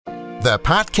The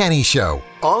Pat Kenny Show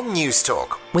on News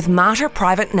Talk. With Mater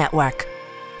Private Network.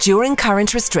 During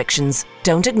current restrictions,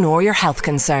 don't ignore your health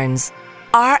concerns.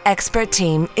 Our expert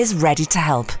team is ready to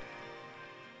help.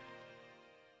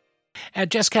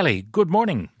 Jess Kelly, good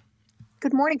morning.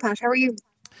 Good morning, Pat. How are you?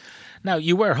 Now,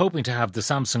 you were hoping to have the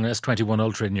Samsung S21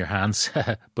 Ultra in your hands,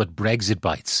 but Brexit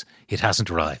bites. It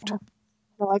hasn't arrived.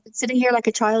 Well, I've been sitting here like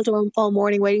a child all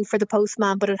morning waiting for the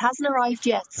postman, but it hasn't arrived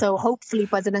yet. So hopefully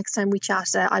by the next time we chat,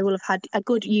 I will have had a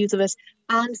good use of it,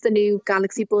 and the new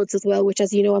Galaxy Buds as well, which,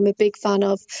 as you know, I'm a big fan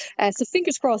of. So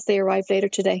fingers crossed they arrive later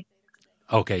today.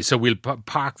 OK, so we'll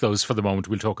park those for the moment.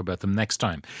 We'll talk about them next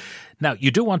time. Now,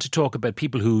 you do want to talk about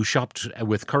people who shopped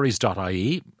with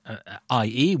Currys.ie.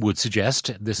 IE would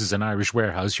suggest this is an Irish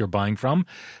warehouse you're buying from,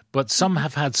 but some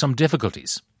have had some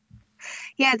difficulties.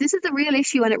 Yeah, this is a real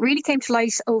issue, and it really came to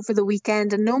light over the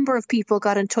weekend. A number of people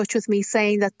got in touch with me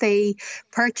saying that they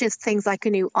purchased things like a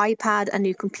new iPad, a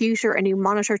new computer, a new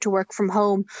monitor to work from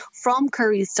home from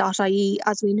Currys.ie.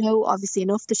 As we know, obviously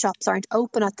enough, the shops aren't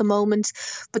open at the moment,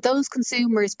 but those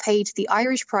consumers paid the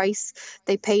Irish price,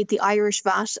 they paid the Irish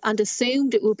VAT, and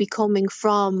assumed it would be coming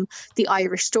from the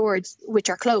Irish stores, which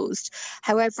are closed.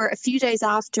 However, a few days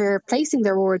after placing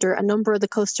their order, a number of the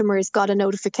customers got a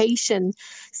notification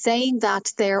saying that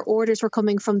their orders were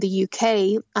coming from the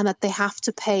UK and that they have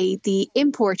to pay the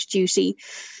import duty.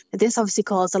 This obviously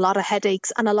caused a lot of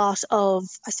headaches and a lot of,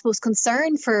 I suppose,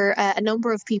 concern for a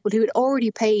number of people who had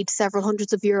already paid several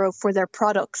hundreds of euro for their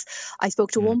products. I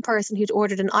spoke to one person who'd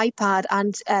ordered an iPad,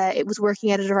 and it was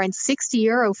working out at around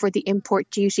 €60 for the import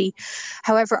duty.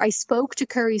 However, I spoke to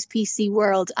Currys PC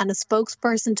World, and a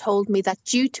spokesperson told me that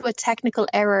due to a technical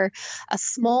error, a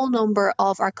small number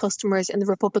of our customers in the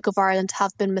Republic of Ireland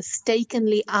have been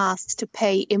mistakenly asked to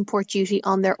pay import duty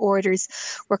on their orders.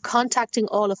 We're contacting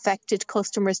all affected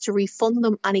customers to refund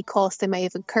them any costs they may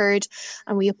have incurred,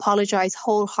 and we apologise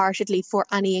wholeheartedly for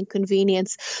any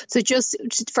inconvenience. So just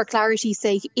for clarity's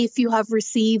sake, if you have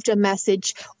received a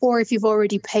message or if you've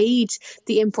already paid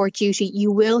the import duty,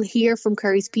 you will hear from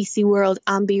Currys PC World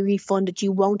and be refunded.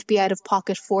 You won't be out of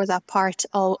pocket for that part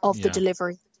of the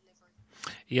delivery.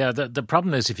 Yeah, the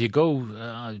problem is if you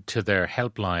go to their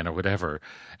helpline or whatever,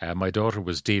 my daughter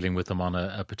was dealing with them on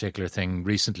a particular thing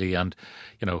recently, and,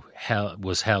 you know,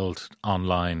 was held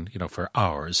online, you know, for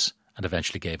hours and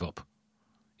eventually gave up.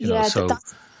 That's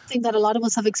something that a lot of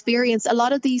us have experienced. A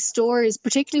lot of these stores,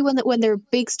 particularly when they're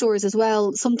big stores as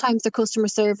well, sometimes their customer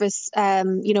service,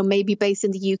 may be based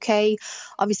in the UK.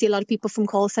 Obviously, a lot of people from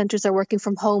call centres are working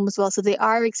from home as well, so they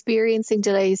are experiencing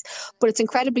delays. But it's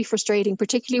incredibly frustrating,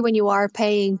 particularly when you are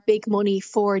paying big money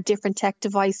for different tech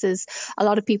devices. A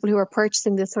lot of people who are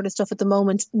purchasing this sort of stuff at the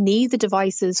moment need the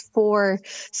devices for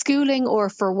schooling or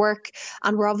for work,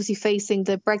 and we're obviously facing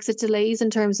the Brexit delays in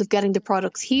terms of getting the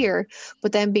products here,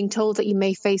 but then being told that you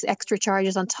may face extra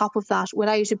charges on top of that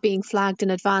without it being flagged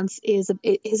in advance is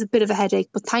a bit of a headache.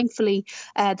 But thankfully,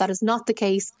 that is not the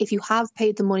case. If you have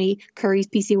paid the money,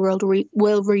 Currys PC World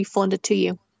will refund it to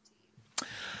you.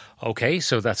 OK,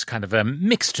 so that's kind of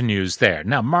mixed news there.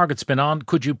 Now, Margaret's been on.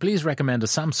 Could you please recommend a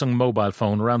Samsung mobile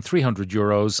phone around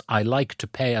 €300? I like to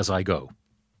pay as I go.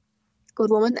 Good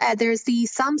woman. There's the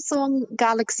Samsung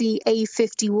Galaxy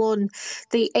A51.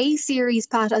 The A series,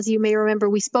 Pat, as you may remember,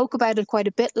 we spoke about it quite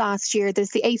a bit last year. There's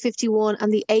the A51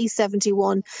 and the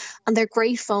A71, and they're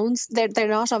great phones. They're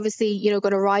not obviously,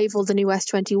 going to rival the new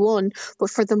S21, but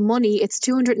for the money, it's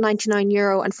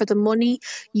 €299, and for the money,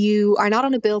 you are not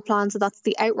on a bill plan, so that's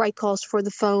the outright cost for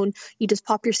the phone. You just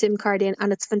pop your SIM card in,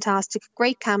 and it's fantastic.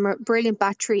 Great camera, brilliant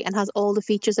battery, and has all the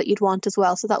features that you'd want as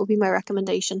well. So that would be my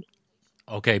recommendation.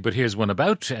 OK, but here's one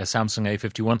about Samsung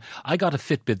A51. I got a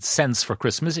Fitbit Sense for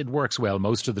Christmas. It works well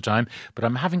most of the time, but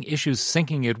I'm having issues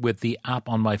syncing it with the app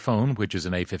on my phone, which is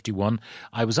an A51.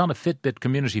 I was on a Fitbit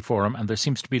community forum, and there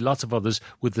seems to be lots of others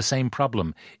with the same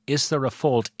problem. Is there a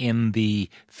fault in the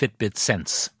Fitbit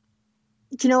Sense?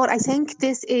 Do you know what? I think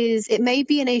it may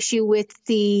be an issue with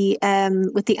the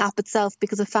app itself,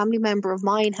 because a family member of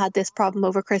mine had this problem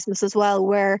over Christmas as well,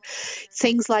 where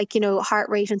things like, heart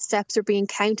rate and steps are being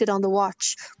counted on the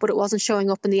watch, but it wasn't showing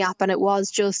up in the app, and it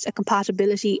was just a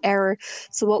compatibility error.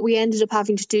 So what we ended up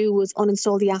having to do was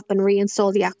uninstall the app and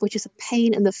reinstall the app, which is a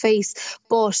pain in the face,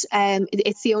 but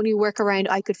it's the only workaround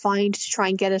I could find to try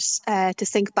and get it to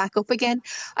sync back up again.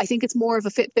 I think it's more of a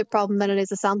Fitbit problem than it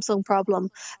is a Samsung problem.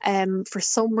 For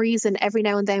some reason, every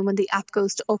now and then when the app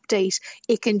goes to update,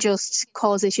 it can just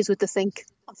cause issues with the sync,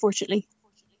 unfortunately.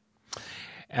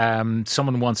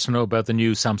 Someone wants to know about the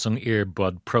new Samsung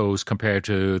Earbud Pros compared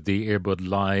to the Earbud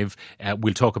Live.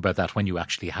 We'll talk about that when you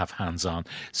actually have hands-on.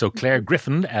 So Claire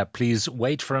Griffin, please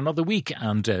wait for another week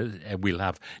and we'll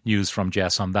have news from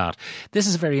Jess on that. This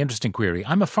is a very interesting query.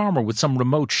 I'm a farmer with some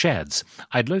remote sheds.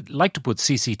 I'd like to put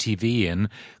CCTV in.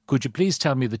 Could you please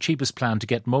tell me the cheapest plan to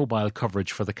get mobile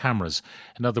coverage for the cameras?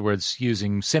 In other words,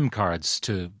 using SIM cards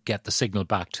to get the signal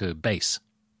back to base.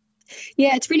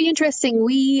 Yeah, it's really interesting.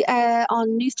 We,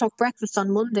 on News Talk Breakfast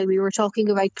on Monday, we were talking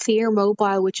about Clear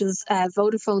Mobile, which is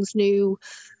Vodafone's new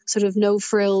sort of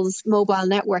no-frills mobile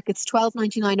network. It's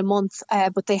 $12.99 a month,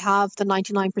 but they have the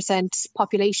 99%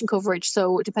 population coverage.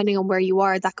 So depending on where you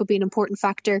are, that could be an important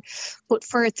factor. But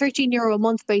for €13 a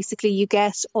month, basically, you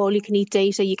get all you can eat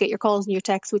data. You get your calls and your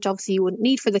texts, which obviously you wouldn't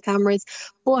need for the cameras.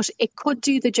 But it could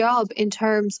do the job in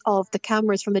terms of the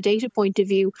cameras from a data point of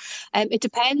view. It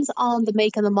depends on the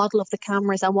make and the model of the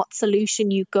cameras and what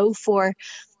solution you go for.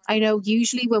 I know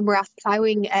usually when we're at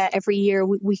ploughing every year,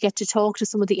 we get to talk to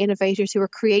some of the innovators who are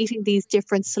creating these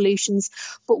different solutions.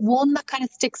 But one that kind of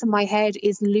sticks in my head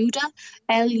is Luda,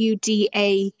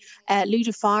 Luda,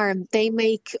 Luda Farm. They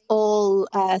make all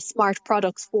smart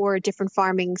products for different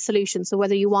farming solutions. So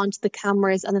whether you want the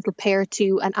cameras and it'll pair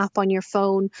to an app on your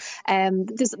phone,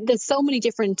 there's so many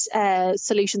different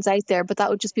solutions out there, but that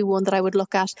would just be one that I would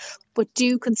look at. But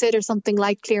do consider something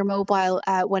like Clear Mobile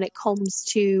when it comes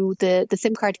to the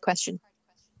SIM card question.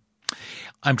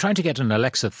 I'm trying to get an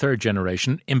Alexa third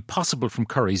generation. Impossible from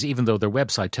Currys, even though their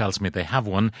website tells me they have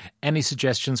one. Any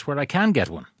suggestions where I can get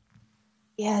one?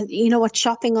 Yeah, you know what,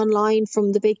 shopping online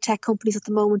from the big tech companies at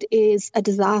the moment is a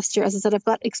disaster. As I said, I've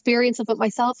got experience of it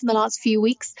myself in the last few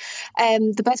weeks.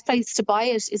 The best place to buy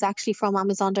it is actually from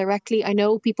Amazon directly. I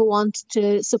know people want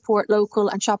to support local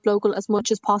and shop local as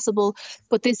much as possible,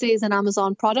 but this is an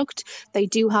Amazon product. They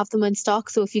do have them in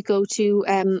stock. So if you go to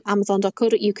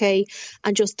amazon.co.uk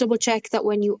and just double check that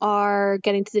when you are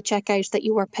getting to the checkout that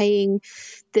you are paying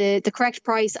the correct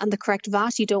price and the correct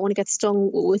VAT. You don't want to get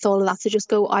stung with all of that. So just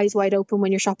go eyes wide open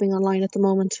when you're shopping online at the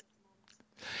moment.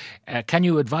 Can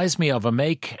you advise me of a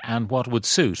make and what would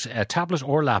suit? A tablet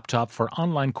or laptop for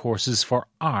online courses for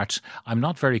art. I'm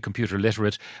not very computer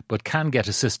literate, but can get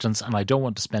assistance and I don't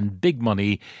want to spend big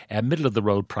money. Middle of the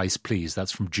road price, please.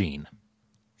 That's from Jean.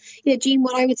 Yeah, Jean,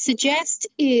 what I would suggest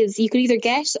is you could either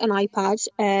get an iPad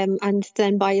and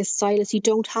then buy a stylus. You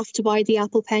don't have to buy the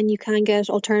Apple Pen. You can get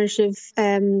alternative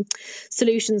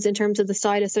solutions in terms of the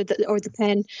stylus or the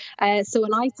pen. So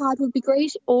an iPad would be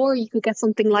great, or you could get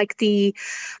something like the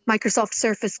Microsoft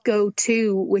Surface Go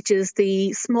 2, which is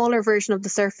the smaller version of the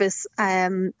Surface.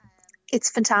 It's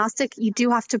fantastic. You do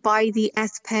have to buy the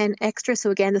S Pen Extra.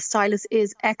 So again, the stylus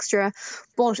is extra,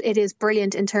 but it is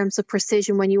brilliant in terms of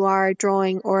precision when you are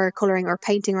drawing or colouring or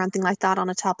painting or anything like that on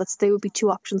a tablet. So they would be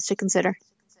two options to consider.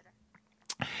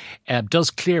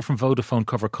 Does Clear from Vodafone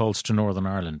cover calls to Northern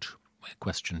Ireland? A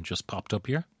question just popped up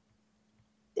here.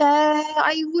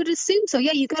 I would assume so.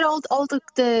 Yeah, you get all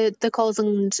the calls,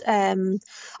 and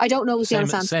I don't know.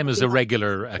 Same as a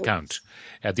regular account.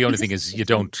 The only thing is you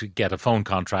don't get a phone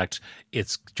contract.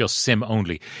 It's just SIM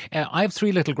only. I have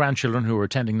 3 little grandchildren who are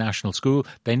attending national school.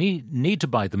 They need to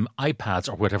buy them iPads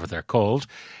or whatever they're called,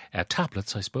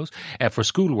 tablets, I suppose, for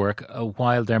schoolwork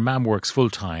while their mum works full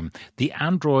time. The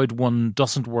Android one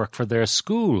doesn't work for their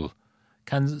school.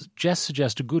 Can Jess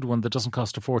suggest a good one that doesn't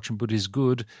cost a fortune but is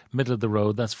good, middle of the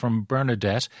road? That's from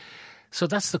Bernadette. So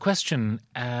that's the question.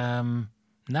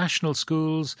 National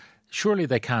schools, surely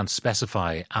they can't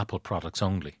specify Apple products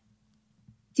only.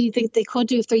 Do you think they could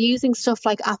do if they're using stuff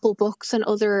like Apple Books and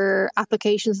other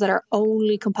applications that are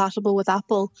only compatible with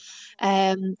Apple?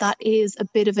 That is a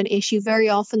bit of an issue. Very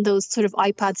often those sort of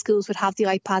iPad schools would have the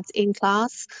iPads in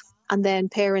class, and then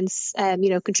parents,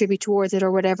 contribute towards it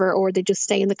or whatever, or they just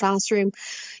stay in the classroom.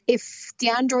 If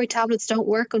the Android tablets don't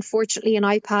work, unfortunately, an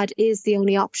iPad is the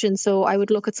only option. So I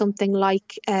would look at something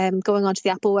like going onto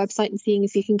the Apple website and seeing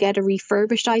if you can get a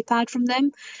refurbished iPad from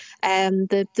them.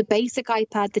 The basic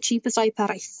iPad, the cheapest iPad,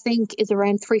 I think, is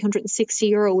around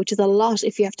 €360, which is a lot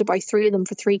if you have to buy 3 of them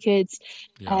for 3 kids.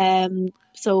 Yeah.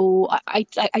 So I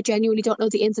genuinely don't know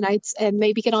the ins and outs.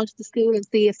 Maybe get onto the school and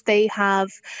see if they have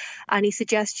any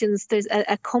suggestions. There's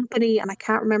a company, and I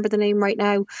can't remember the name right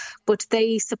now, but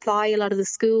they supply a lot of the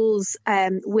schools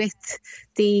with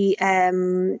the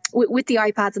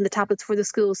iPads and the tablets for the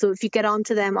school. So if you get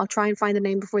onto them, I'll try and find the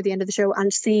name before the end of the show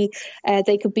and see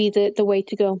they could be the way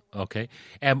to go. Okay.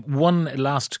 One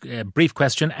last brief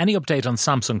question. Any update on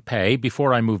Samsung Pay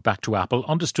before I move back to Apple?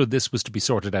 Understood this was to be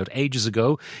sorted out ages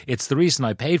ago. It's the reason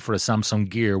I paid for a Samsung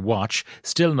Gear watch.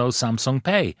 Still no Samsung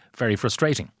Pay. Very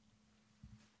frustrating.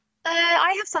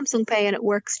 I have Samsung Pay and it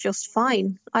works just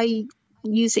fine. I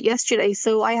used it yesterday.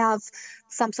 So I have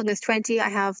Samsung S20, I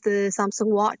have the Samsung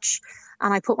Watch,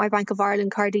 and I put my Bank of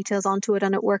Ireland card details onto it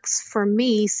and it works for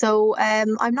me. So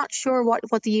I'm not sure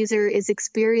what the user is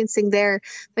experiencing there.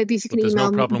 Maybe if you But can there's no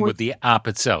email problem more. with the app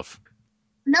itself.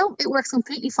 No, it works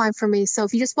completely fine for me. So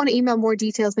if you just want to email more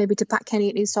details, maybe to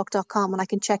patkenny@newstalk.com and I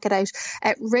can check it out.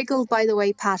 Wriggle, by the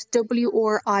way, Pat,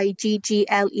 WRIGGLE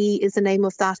is the name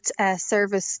of that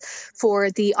service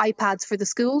for the iPads for the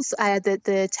schools,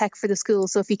 the tech for the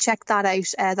schools. So if you check that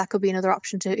out, that could be another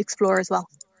option to explore as well.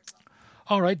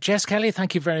 All right, Jess Kelly,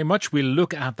 thank you very much. We'll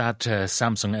look at that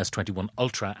Samsung S21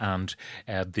 Ultra and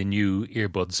the new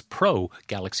Earbuds Pro,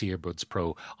 Galaxy Earbuds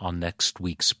Pro, on next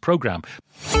week's programme.